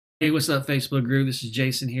Hey, what's up, Facebook group? This is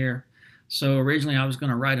Jason here. So originally I was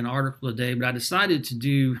going to write an article today, but I decided to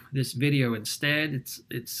do this video instead.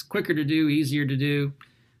 It's quicker to do, easier to do.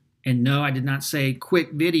 And no, I did not say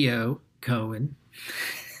quick video, Cohen.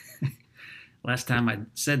 Last time I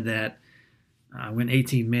said that, I went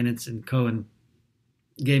 18 minutes and Cohen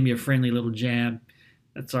gave me a friendly little jab.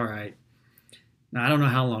 That's all right. Now, I don't know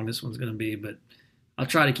how long this one's going to be, but I'll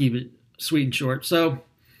try to keep it sweet and short. So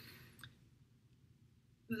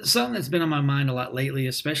something that's been on my mind a lot lately,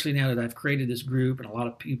 especially now that I've created this group and a lot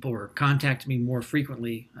of people are contacting me more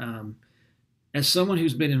frequently. As someone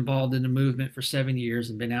who's been involved in the movement for 7 years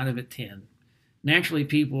and been out of it 10, naturally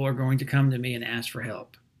people are going to come to me and ask for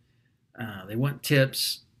help. They want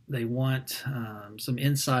tips, they want some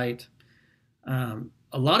insight. A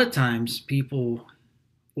lot of times people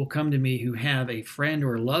will come to me who have a friend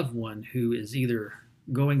or a loved one who is either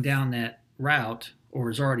going down that route or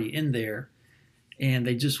is already in there, and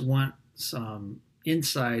they just want some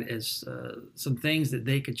insight as some things that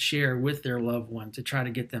they could share with their loved one to try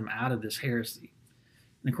to get them out of this heresy.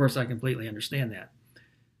 And of course, I completely understand that.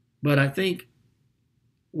 But I think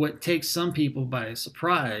what takes some people by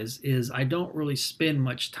surprise is I don't really spend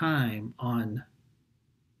much time on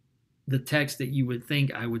the text that you would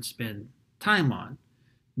think I would spend time on,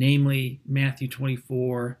 namely Matthew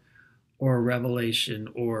 24 or Revelation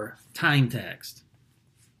or time text.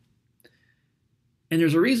 And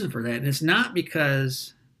there's a reason for that. And it's not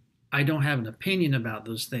because I don't have an opinion about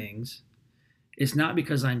those things. It's not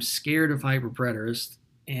because I'm scared of hyperpreterists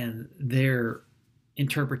and their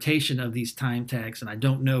interpretation of these time texts and I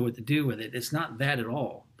don't know what to do with it. It's not that at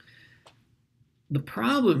all. The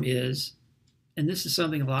problem is, and this is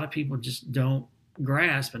something a lot of people just don't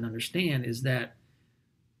grasp and understand, is that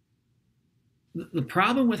the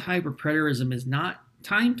problem with hyperpreterism is not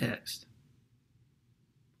time text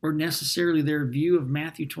or necessarily their view of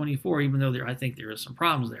Matthew 24, even though I think there are some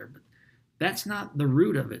problems there. But that's not the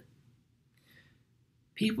root of it.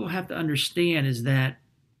 People have to understand is that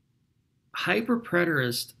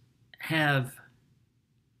hyperpreterists have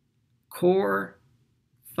core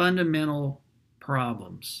fundamental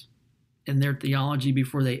problems in their theology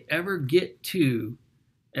before they ever get to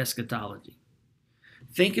eschatology.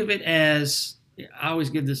 Think of it as, I always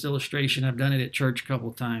give this illustration, I've done it at church a couple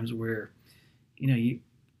of times, where you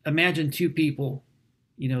imagine two people,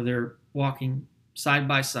 they're walking side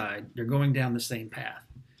by side. They're going down the same path.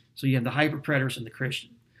 So you have the hyperpreterist and the Christian.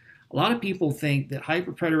 A lot of people think that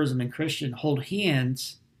hyperpreterism and Christian hold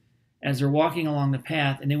hands as they're walking along the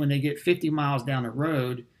path, and then when they get 50 miles down the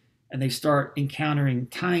road and they start encountering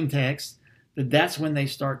time text, that's when they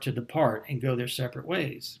start to depart and go their separate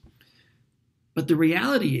ways. But the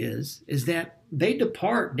reality is that they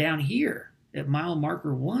depart down here at mile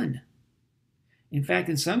marker 1. In fact,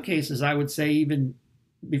 in some cases, I would say even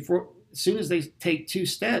before, as soon as they take 2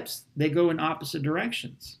 steps, they go in opposite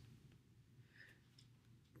directions.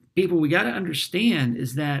 People, we got to understand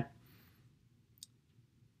is that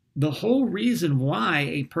the whole reason why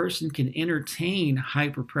a person can entertain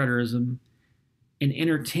hyperpreterism and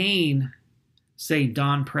entertain, say,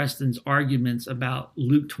 Don Preston's arguments about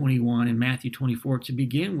Luke 21 and Matthew 24 to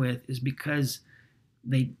begin with is because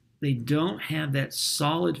they don't have that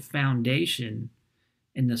solid foundation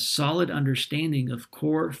and the solid understanding of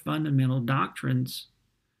core fundamental doctrines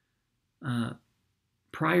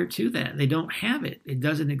prior to that. They don't have it. It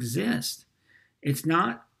doesn't exist. It's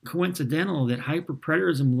not coincidental that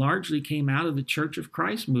hyperpreterism largely came out of the Church of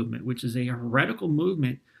Christ movement, which is a heretical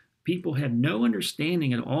movement. People have no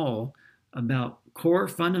understanding at all about core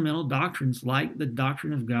fundamental doctrines like the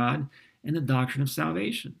doctrine of God and the doctrine of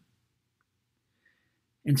salvation.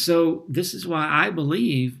 And so this is why I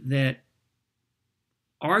believe that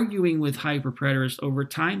arguing with hyperpreterists over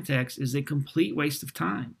time text is a complete waste of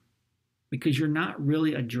time, because you're not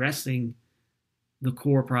really addressing the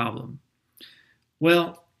core problem.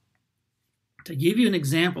 Well, to give you an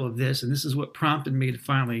example of this, and this is what prompted me to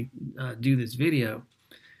finally do this video,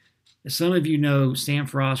 as some of you know, Sam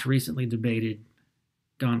Frost recently debated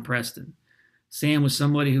Don Preston. Sam was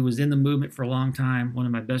somebody who was in the movement for a long time, one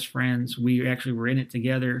of my best friends. We actually were in it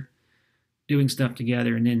together, doing stuff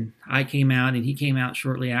together, and then I came out and he came out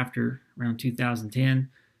shortly after, around 2010.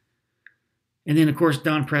 And then, of course,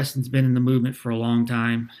 Don Preston's been in the movement for a long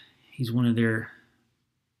time. He's one of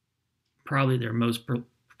probably their most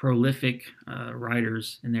prolific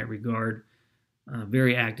writers in that regard,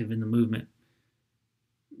 very active in the movement.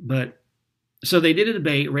 But so they did a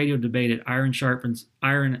debate, radio debate at Iron Sharpens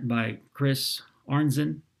Iron by Chris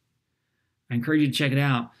Arnzen. I encourage you to check it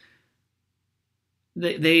out.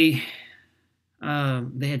 They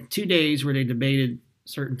had 2 days where they debated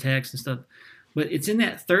certain texts and stuff. But it's in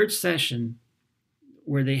that third session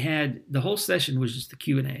where they had the whole session was just the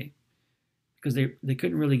Q&A, because they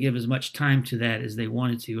couldn't really give as much time to that as they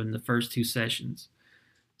wanted to in the first two sessions.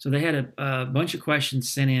 So they had a bunch of questions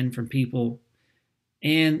sent in from people,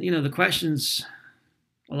 and the questions,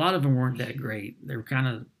 a lot of them weren't that great. They were kind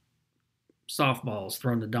of softballs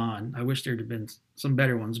thrown to Don. I wish there'd have been some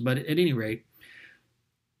better ones, but at any rate,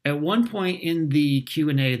 at one point in the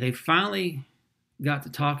Q&A, they finally got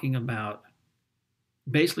to talking about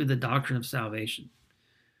basically the doctrine of salvation.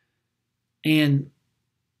 And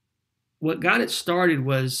what got it started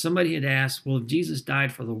was somebody had asked, well, if Jesus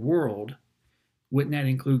died for the world, wouldn't that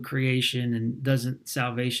include creation? And doesn't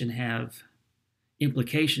salvation have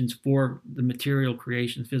implications for the material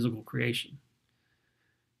creation, physical creation?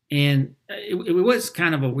 And it was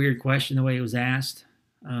kind of a weird question the way it was asked.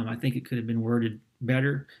 I think it could have been worded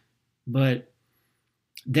better, but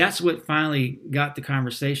that's what finally got the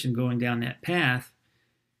conversation going down that path.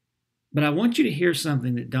 But I want you to hear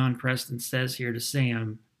something that Don Preston says here to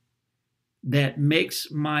Sam that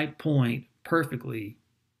makes my point perfectly.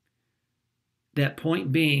 That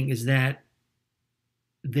point being is that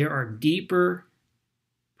there are deeper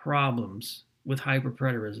problems with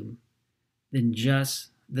hyperpreterism than just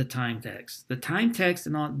the time text. The time text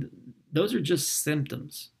and all, those are just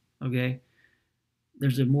symptoms, okay?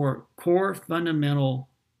 There's a more core fundamental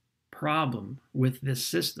problem with this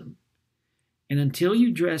system. And until you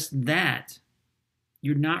address that,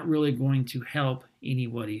 you're not really going to help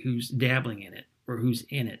anybody who's dabbling in it or who's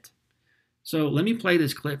in it. So let me play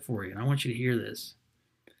this clip for you, and I want you to hear this.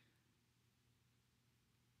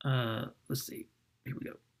 Let's see. Here we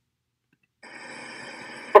go.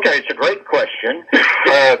 Okay, it's a great question.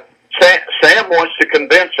 Sam wants to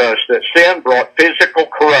convince us that sin brought physical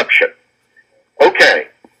corruption. Okay,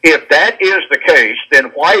 if that is the case, then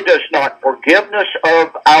why does not forgiveness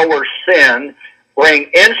of our sin bring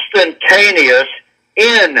instantaneous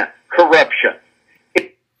incorruption?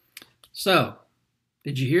 So,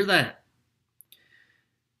 did you hear that?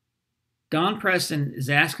 Don Preston is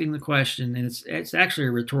asking the question, and it's actually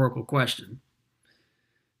a rhetorical question.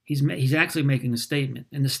 He's actually making a statement,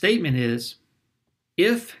 and the statement is,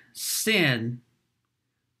 if sin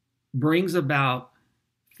brings about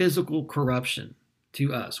physical corruption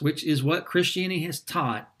to us, which is what Christianity has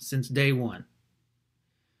taught since day one,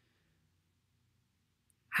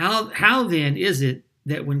 how then is it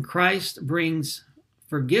that when Christ brings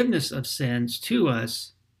forgiveness of sins to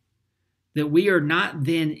us, that we are not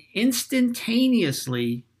then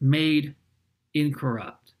instantaneously made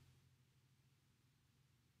incorrupt?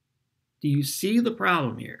 Do you see the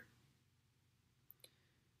problem here?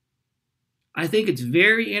 I think it's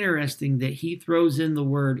very interesting that he throws in the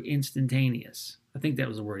word instantaneous. I think that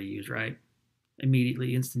was the word he used, right?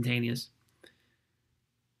 Immediately, instantaneous.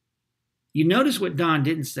 You notice what Don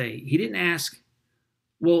didn't say. He didn't ask,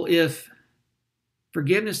 well, if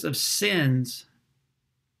forgiveness of sins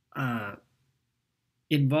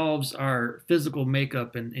involves our physical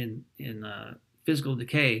makeup and physical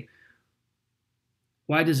decay,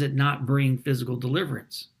 why does it not bring physical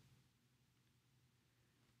deliverance?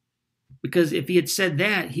 Because if he had said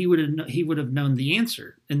that, he would have known the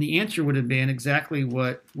answer, and the answer would have been exactly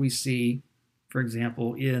what we see, for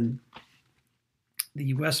example, in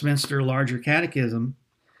the Westminster Larger Catechism,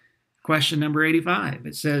 question number 85.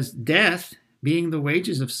 It says, "Death being the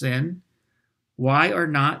wages of sin, why are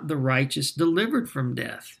not the righteous delivered from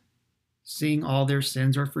death, seeing all their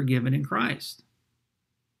sins are forgiven in Christ?"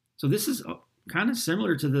 So this is kind of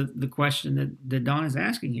similar to the question that Don is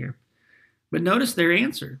asking here. But notice their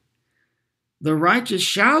answer. The righteous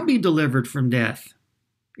shall be delivered from death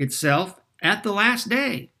itself at the last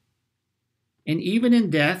day, and even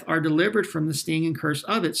in death are delivered from the sting and curse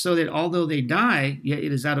of it, so that although they die, yet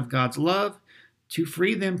it is out of God's love to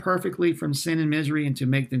free them perfectly from sin and misery and to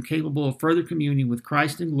make them capable of further communion with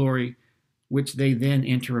Christ in glory, which they then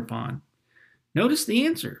enter upon. Notice the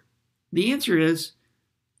answer. The answer is,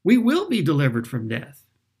 we will be delivered from death.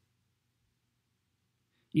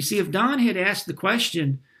 You see, if Don had asked the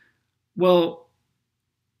question, well,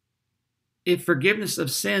 if forgiveness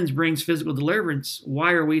of sins brings physical deliverance,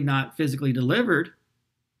 why are we not physically delivered?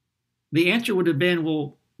 The answer would have been,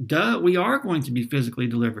 well, duh, we are going to be physically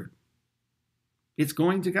delivered. It's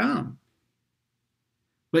going to come.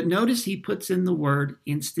 But notice he puts in the word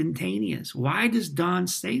instantaneous. Why does Don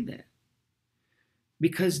say that?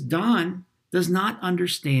 Because Don does not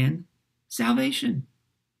understand salvation.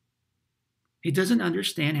 He doesn't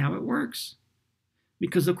understand how it works.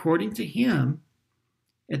 Because according to him,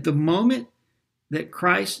 at the moment that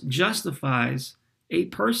Christ justifies a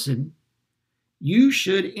person, you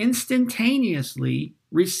should instantaneously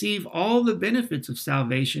receive all the benefits of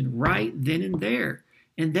salvation right then and there.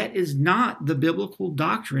 And that is not the biblical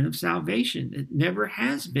doctrine of salvation. It never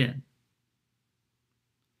has been.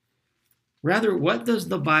 Rather, what does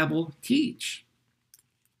the Bible teach?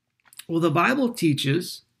 Well, the Bible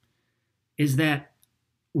teaches is that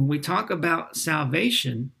when we talk about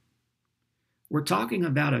salvation, we're talking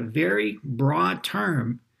about a very broad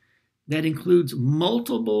term that includes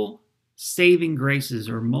multiple saving graces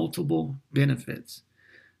or multiple benefits.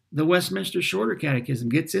 The Westminster Shorter Catechism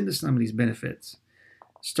gets into some of these benefits.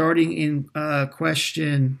 Starting in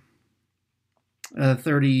question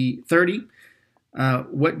 30,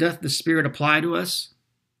 what doth the Spirit apply to us?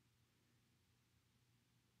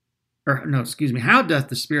 How doth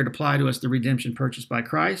the Spirit apply to us the redemption purchased by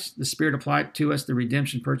Christ? The Spirit applied to us the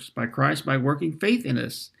redemption purchased by Christ by working faith in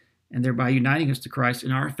us, and thereby uniting us to Christ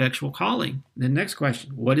in our effectual calling. The next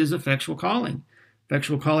question, what is effectual calling?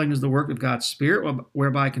 Effectual calling is the work of God's Spirit,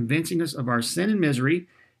 whereby convincing us of our sin and misery,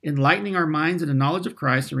 enlightening our minds in the knowledge of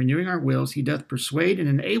Christ, and renewing our wills, he doth persuade and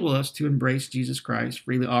enable us to embrace Jesus Christ,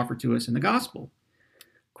 freely offered to us in the gospel.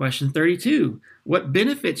 Question 32, what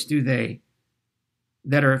benefits do they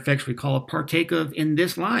that are effectually called partake of in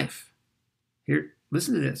this life? Here,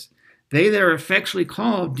 listen to this. They that are effectually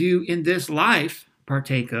called do in this life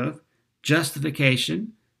partake of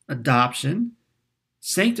justification, adoption,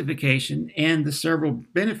 sanctification, and the several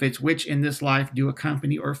benefits which in this life do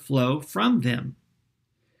accompany or flow from them.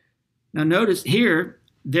 Now notice here,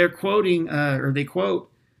 they're quoting, they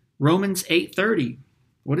quote Romans 8:30.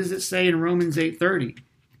 What does it say in Romans 8:30?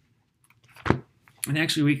 And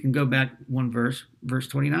actually we can go back one verse, verse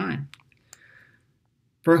 29.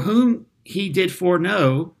 For whom he did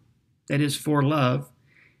foreknow, that is for love,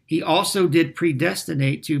 he also did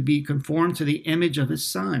predestinate to be conformed to the image of his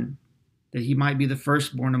Son, that he might be the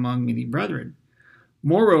firstborn among many brethren.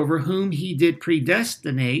 Moreover, whom he did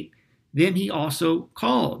predestinate, them he also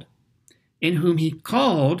called. And whom he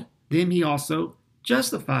called, them he also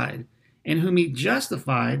justified. And whom he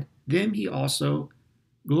justified, them he also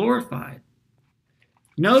glorified.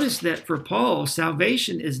 Notice that for Paul,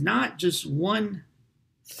 salvation is not just one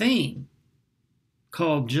thing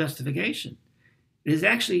called justification. It is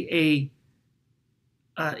actually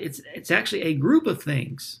it's actually a group of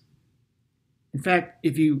things. In fact,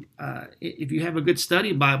 if you have a good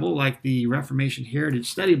study Bible like the Reformation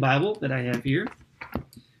Heritage Study Bible that I have here,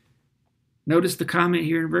 notice the comment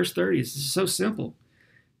here in verse 30. This is so simple.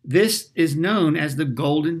 This is known as the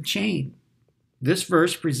golden chain. This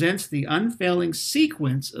verse presents the unfailing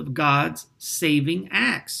sequence of God's saving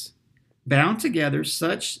acts, bound together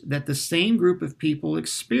such that the same group of people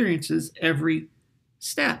experiences every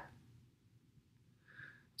step.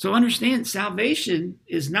 So understand, salvation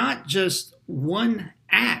is not just one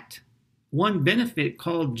act, one benefit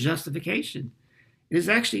called justification. It is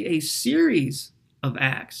actually a series of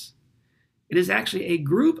acts. It is actually a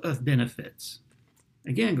group of benefits.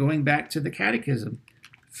 Again, going back to the catechism,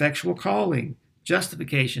 effectual calling,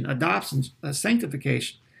 justification, adoption,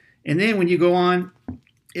 sanctification. And then when you go on,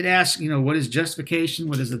 it asks, what is justification?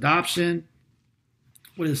 What is adoption?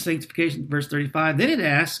 What is sanctification? Verse 35. Then it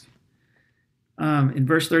asks, in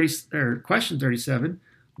verse 30 or question 37,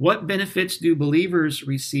 what benefits do believers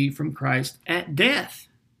receive from Christ at death?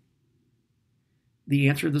 The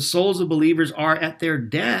answer, the souls of believers are at their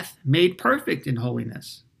death made perfect in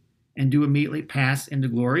holiness and do immediately pass into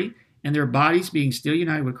glory, and their bodies being still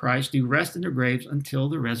united with Christ do rest in their graves until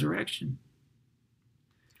the resurrection.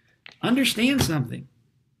 Understand something.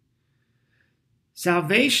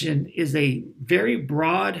 Salvation is a very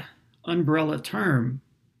broad umbrella term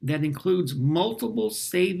that includes multiple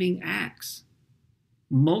saving acts,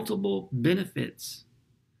 multiple benefits,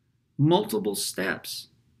 multiple steps.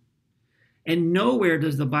 And nowhere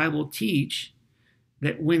does the Bible teach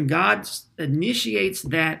that when God initiates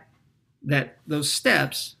those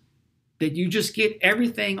steps, that you just get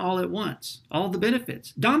everything all at once, all the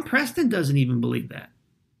benefits. Don Preston doesn't even believe that.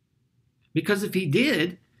 Because if he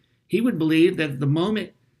did, he would believe that the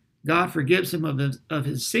moment God forgives him of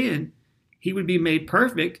his sin, he would be made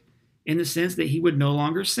perfect in the sense that he would no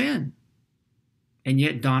longer sin. And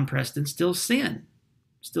yet Don Preston still sins.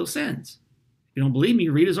 If you don't believe me,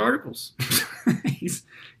 read his articles. He's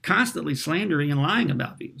constantly slandering and lying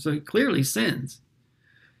about people. So he clearly sins.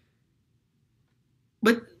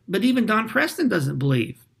 But even Don Preston doesn't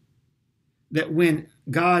believe that when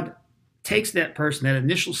God takes that person, that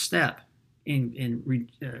initial step,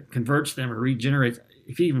 and converts them or regenerates,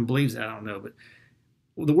 if he even believes that, I don't know. But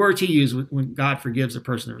the words he used when God forgives a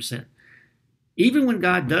person of sin. Even when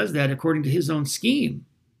God does that according to his own scheme,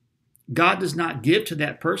 God does not give to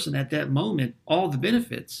that person at that moment all the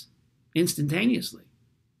benefits instantaneously.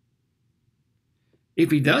 If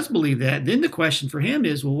he does believe that, then the question for him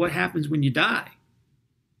is, well, what happens when you die?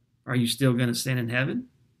 Are you still going to sin in heaven?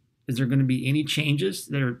 Is there going to be any changes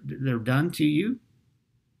that are done to you?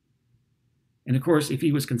 And of course, if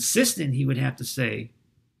he was consistent, he would have to say,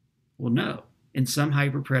 well, no. And some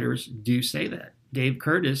hyperpreterists do say that. Dave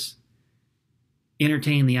Curtis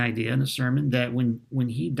entertained the idea in a sermon that when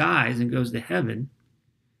he dies and goes to heaven,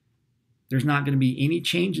 there's not going to be any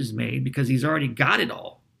changes made because he's already got it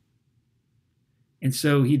all. And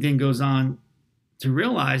so he then goes on to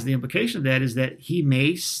realize the implication of that is that he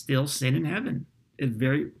may still sin in heaven. It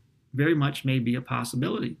very, very much may be a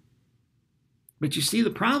possibility. But you see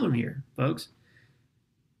the problem here, folks.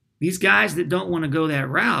 These guys that don't want to go that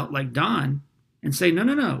route, like Don, and say,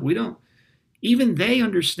 no, we don't. Even they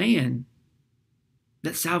understand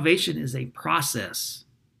that salvation is a process.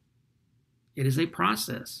 It is a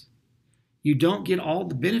process. You don't get all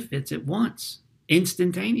the benefits at once,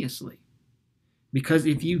 instantaneously. Because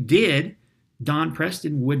if you did, Don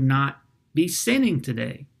Preston would not be sinning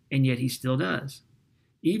today, and yet he still does.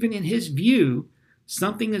 Even in his view,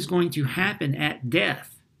 something is going to happen at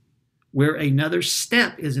death where another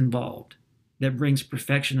step is involved that brings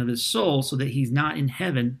perfection of his soul so that he's not in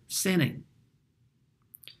heaven sinning.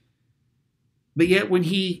 But yet when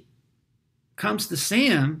he comes to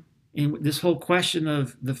Sam in this whole question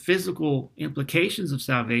of the physical implications of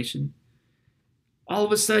salvation, all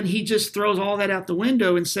of a sudden he just throws all that out the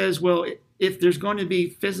window and says, well, if there's going to be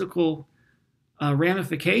physical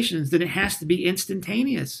ramifications, then it has to be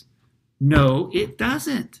instantaneous. No, it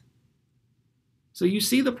doesn't. So you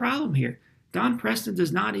see the problem here. Don Preston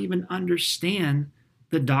does not even understand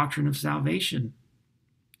the doctrine of salvation.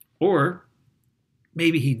 Or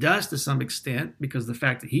maybe he does to some extent because the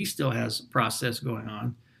fact that he still has a process going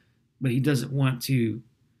on, but he doesn't want to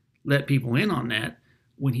let people in on that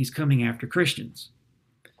when he's coming after Christians.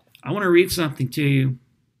 I want to read something to you.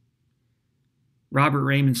 Robert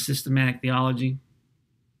Raymond's Systematic Theology.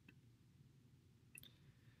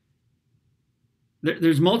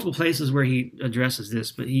 There's multiple places where he addresses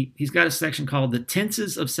this, but he's got a section called The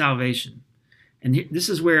Tenses of Salvation. And this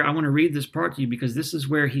is where I want to read this part to you because this is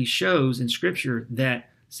where he shows in Scripture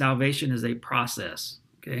that salvation is a process.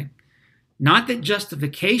 Okay? Not that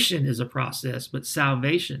justification is a process, but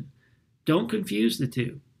salvation. Don't confuse the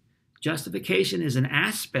two. Justification is an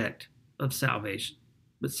aspect of salvation,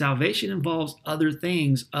 but salvation involves other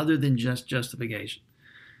things other than just justification.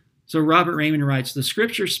 So Robert Raymond writes, the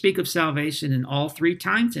Scriptures speak of salvation in all three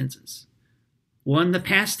time tenses. 1, the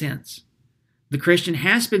past tense. The Christian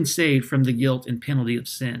has been saved from the guilt and penalty of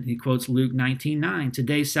sin. He quotes Luke 19:9.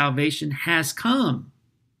 Today salvation has come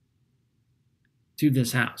to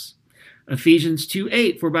this house. Ephesians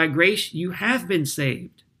 2:8. For by grace you have been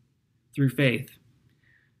saved through faith.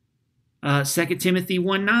 2 Timothy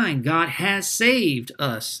 1:9. God has saved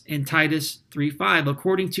us. In Titus 3:5.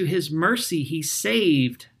 According to his mercy he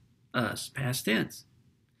saved us, past tense.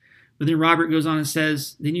 But then Robert goes on and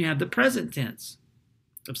says, then you have the present tense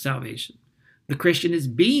of salvation. The Christian is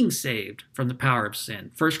being saved from the power of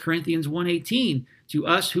sin. 1 Corinthians 1:18, to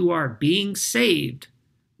us who are being saved,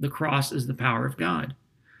 the cross is the power of God.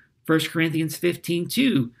 1 Corinthians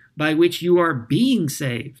 15:2, by which you are being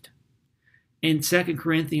saved. And 2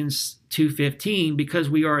 Corinthians 2:15, because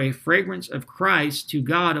we are a fragrance of Christ to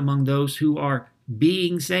God among those who are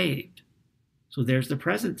being saved. So there's the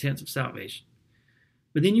present tense of salvation.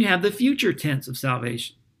 But then you have the future tense of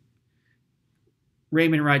salvation.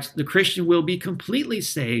 Raymond writes, the Christian will be completely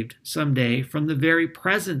saved someday from the very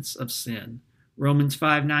presence of sin. Romans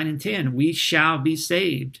 5:9 and 10, we shall be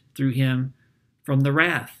saved through him from the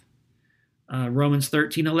wrath. Romans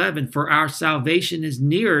 13:11, for our salvation is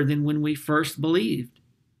nearer than when we first believed.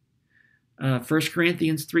 1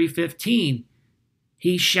 Corinthians 3:15,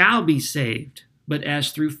 he shall be saved, but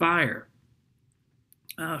as through fire.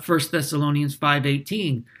 1 Thessalonians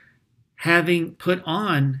 5:18, having put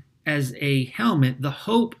on as a helmet the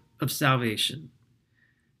hope of salvation.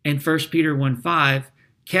 And 1 Peter 1:5,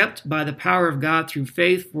 kept by the power of God through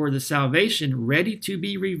faith for the salvation ready to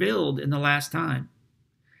be revealed in the last time.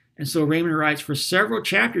 And so Raymond writes, for several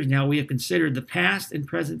chapters now we have considered the past and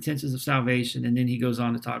present tenses of salvation, and then he goes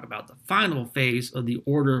on to talk about the final phase of the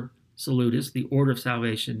order salutis, the order of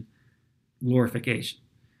salvation, glorification.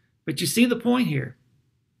 But you see the point here.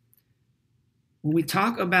 When we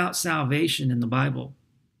talk about salvation in the Bible,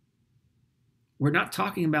 we're not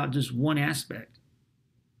talking about just one aspect,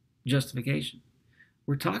 justification.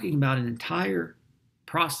 We're talking about an entire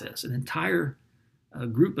process, an entire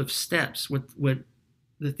group of steps, what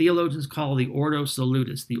the theologians call the ordo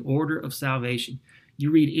salutis, the order of salvation. You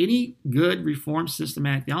read any good Reformed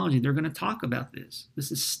systematic theology, they're going to talk about this.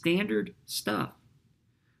 This is standard stuff.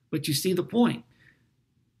 But you see the point.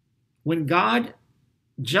 When God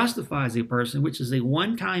justifies a person, which is a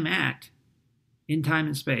one-time act in time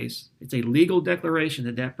and space, it's a legal declaration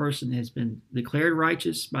that that person has been declared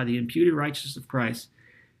righteous by the imputed righteousness of Christ.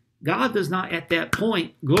 God does not at that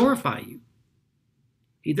point glorify you.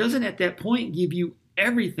 He doesn't at that point give you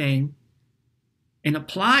everything and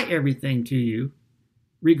apply everything to you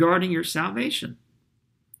regarding your salvation.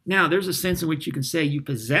 Now, there's a sense in which you can say you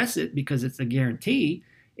possess it because it's a guarantee.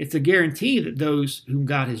 It's a guarantee that those whom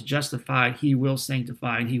God has justified, he will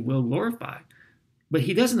sanctify and he will glorify. But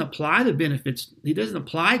he doesn't apply the benefits. He doesn't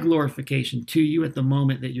apply glorification to you at the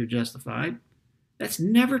moment that you're justified. That's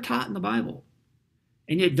never taught in the Bible.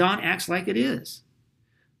 And yet Don acts like it is,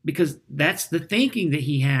 because that's the thinking that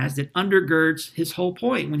he has that undergirds his whole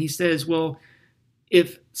point when he says, well,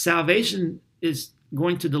 if salvation is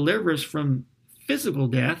going to deliver us from physical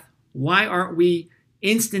death, why aren't we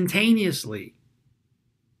instantaneously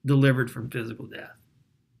delivered from physical death?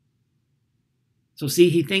 So see,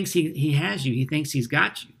 he thinks he has you. He thinks he's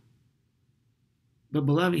got you. But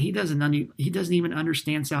beloved, he doesn't even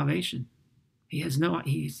understand salvation. He's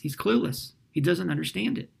clueless. He doesn't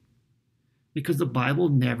understand it. Because the Bible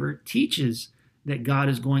never teaches that God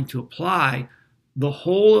is going to apply the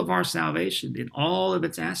whole of our salvation in all of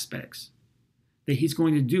its aspects. That he's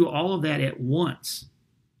going to do all of that at once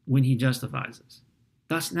when he justifies us.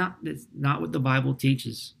 That's not what the Bible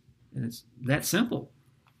teaches. And it's that simple.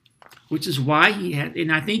 Which is why he had,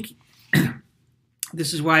 and I think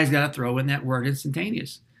this is why he's got to throw in that word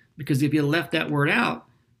instantaneous. Because if he had left that word out,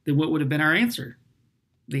 then what would have been our answer?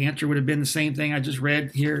 The answer would have been the same thing I just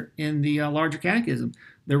read here in the larger catechism.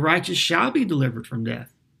 The righteous shall be delivered from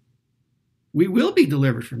death. We will be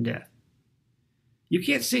delivered from death. You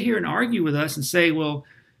can't sit here and argue with us and say, well,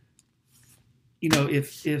 you know,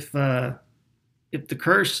 if the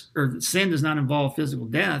curse or the sin does not involve physical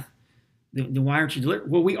death, then why aren't you delivered?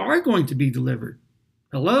 Well, we are going to be delivered.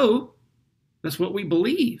 Hello? That's what we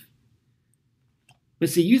believe. But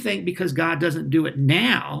see, you think because God doesn't do it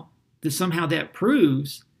now, that somehow that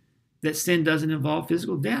proves that sin doesn't involve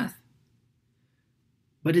physical death.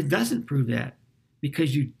 But it doesn't prove that,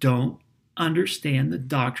 because you don't understand the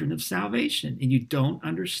doctrine of salvation, and you don't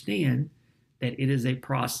understand that it is a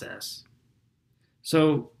process.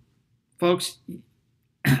 So, folks,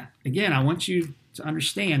 again, I want you to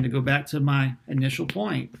understand, to go back to my initial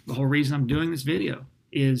point, the whole reason I'm doing this video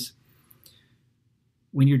is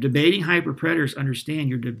when you're debating hyper-preterists, understand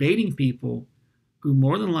you're debating people who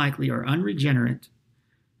more than likely are unregenerate,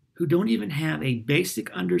 who don't even have a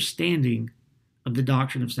basic understanding of the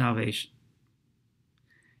doctrine of salvation.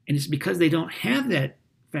 And it's because they don't have that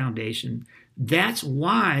foundation, that's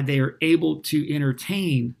why they are able to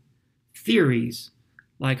entertain theories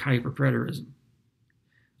like hyper-preterism.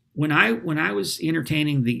 When I was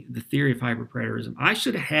entertaining the theory of hyper-preterism, I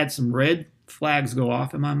should have had some red flags go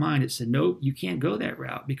off in my mind that said, no, you can't go that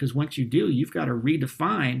route, because once you do, you've got to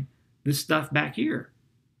redefine this stuff back here.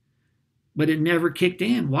 But it never kicked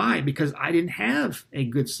in. Why? Because I didn't have a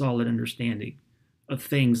good solid understanding of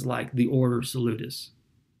things like the Ordo Salutis,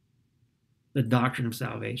 the doctrine of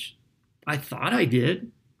salvation. I thought I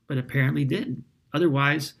did, but apparently didn't.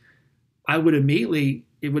 Otherwise, it would immediately,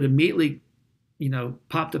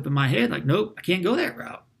 popped up in my head like, nope, I can't go that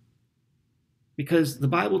route. Because the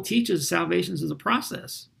Bible teaches salvation is a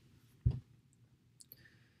process.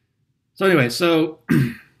 So anyway,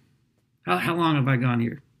 how long have I gone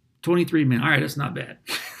here? 23 minutes. All right, that's not bad.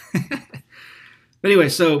 But anyway,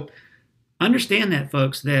 so understand that,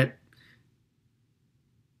 folks, that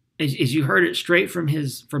as you heard it straight from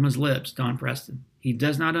his lips, Don Preston, he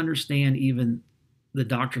does not understand even the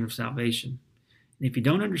doctrine of salvation. And if you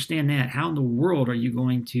don't understand that, how in the world are you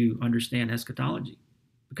going to understand eschatology?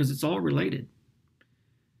 Because it's all related.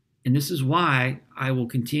 And this is why I will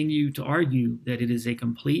continue to argue that it is a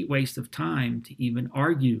complete waste of time to even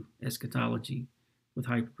argue eschatology with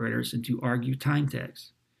hyper-preterists and to argue time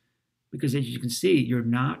text. Because as you can see, you're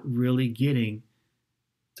not really getting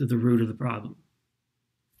to the root of the problem.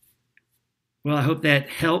 Well, I hope that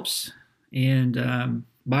helps. And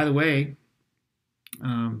by the way,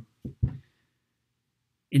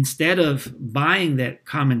 instead of buying that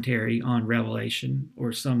commentary on Revelation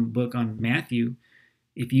or some book on Matthew,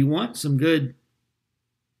 if you want some good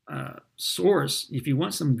source, if you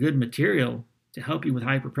want some good material to help you with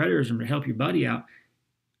hyper-preterism, to help your buddy out,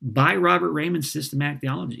 buy Robert Raymond's Systematic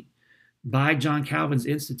Theology. Buy John Calvin's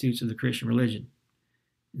Institutes of the Christian Religion.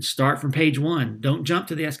 And start from page 1. Don't jump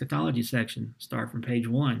to the eschatology section. Start from page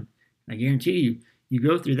 1. I guarantee you, you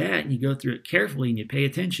go through that and you go through it carefully and you pay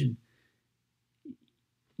attention.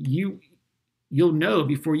 you'll know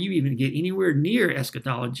before you even get anywhere near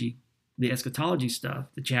eschatology, the eschatology stuff,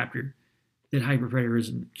 the chapter, that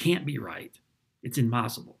hyperpreterism can't be right. It's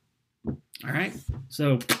impossible. All right?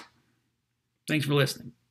 So thanks for listening.